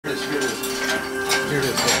Yes, here it is. Here it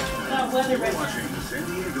is. Weather right now.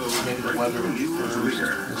 Maybe the weather first.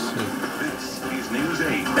 Let's see. This is News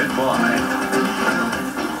 8 at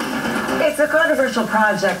 5. It's a controversial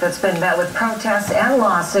project that's been met with protests and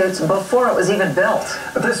lawsuits before it was even built.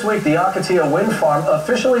 But this week, the Ocotillo wind farm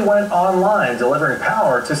officially went online, delivering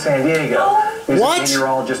power to San Diego. What?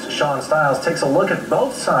 Meteorologist Joan Inlow takes a look at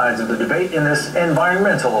both sides of the debate in this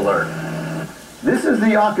environmental alert. This is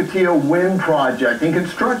the Ocotillo wind project, and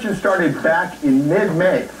construction started back in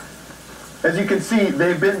mid-May. As you can see,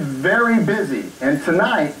 they've been very busy, and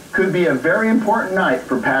tonight could be a very important night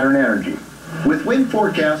for Pattern Energy. With wind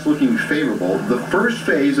forecasts looking favorable, the first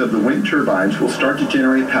phase of the wind turbines will start to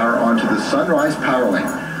generate power onto the Sunrise power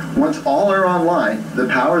line. Once all are online, the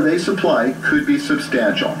power they supply could be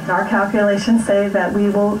substantial. Our calculations say that we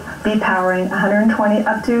will be powering 120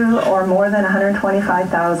 up to or more than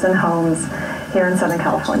 125,000 homes here in Southern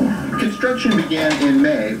California. Construction began in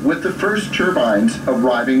May, with the first turbines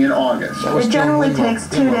arriving in August. It generally takes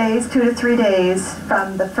 2 days, 2 to 3 days,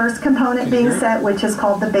 from the first component being set, which is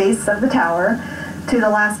called the base of the tower, to the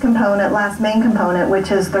last component, last main component, which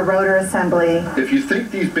is the rotor assembly. If you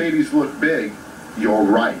think these babies look big, you're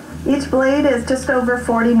right. Each blade is just over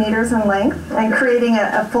 40 meters in length and creating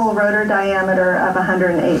a full rotor diameter of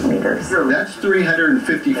 108 meters. That's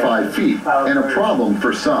 355 feet, and a problem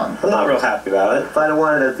for some. I'm not real happy about it. If I'd have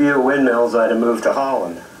wanted a few windmills, I'd have moved to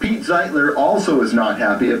Holland. Pete Zeitler also is not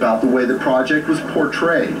happy about the way the project was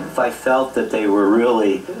portrayed. If I felt that they were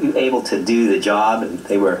really able to do the job and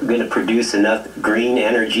they were going to produce enough green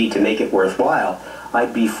energy to make it worthwhile,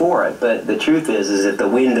 I'd be for it. But the truth is that the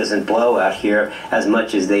wind doesn't blow out here as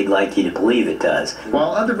much as they'd like you to believe it does.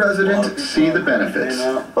 While other residents see the benefits.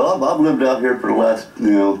 Well, I've lived out here for the last,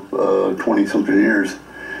 20-something years,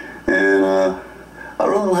 and I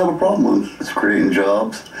really don't have a problem with it. It's creating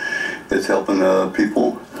jobs. It's helping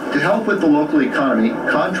people. To help with the local economy,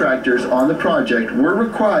 contractors on the project were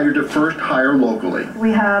required to first hire locally.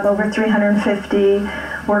 We have over 350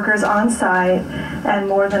 workers on site, and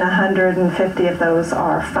more than 150 of those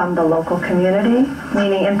are from the local community,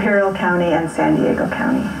 meaning Imperial County and San Diego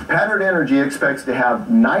County. Pattern Energy expects to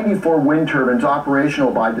have 94 wind turbines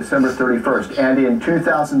operational by December 31st, and in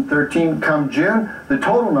 2013, come June, the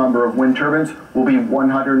total number of wind turbines will be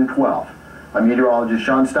 112. I'm meteorologist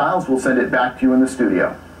Sean Stiles. We'll send it back to you in the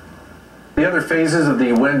studio. The other phases of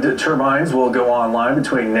the wind turbines will go online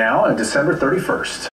between now and December 31st.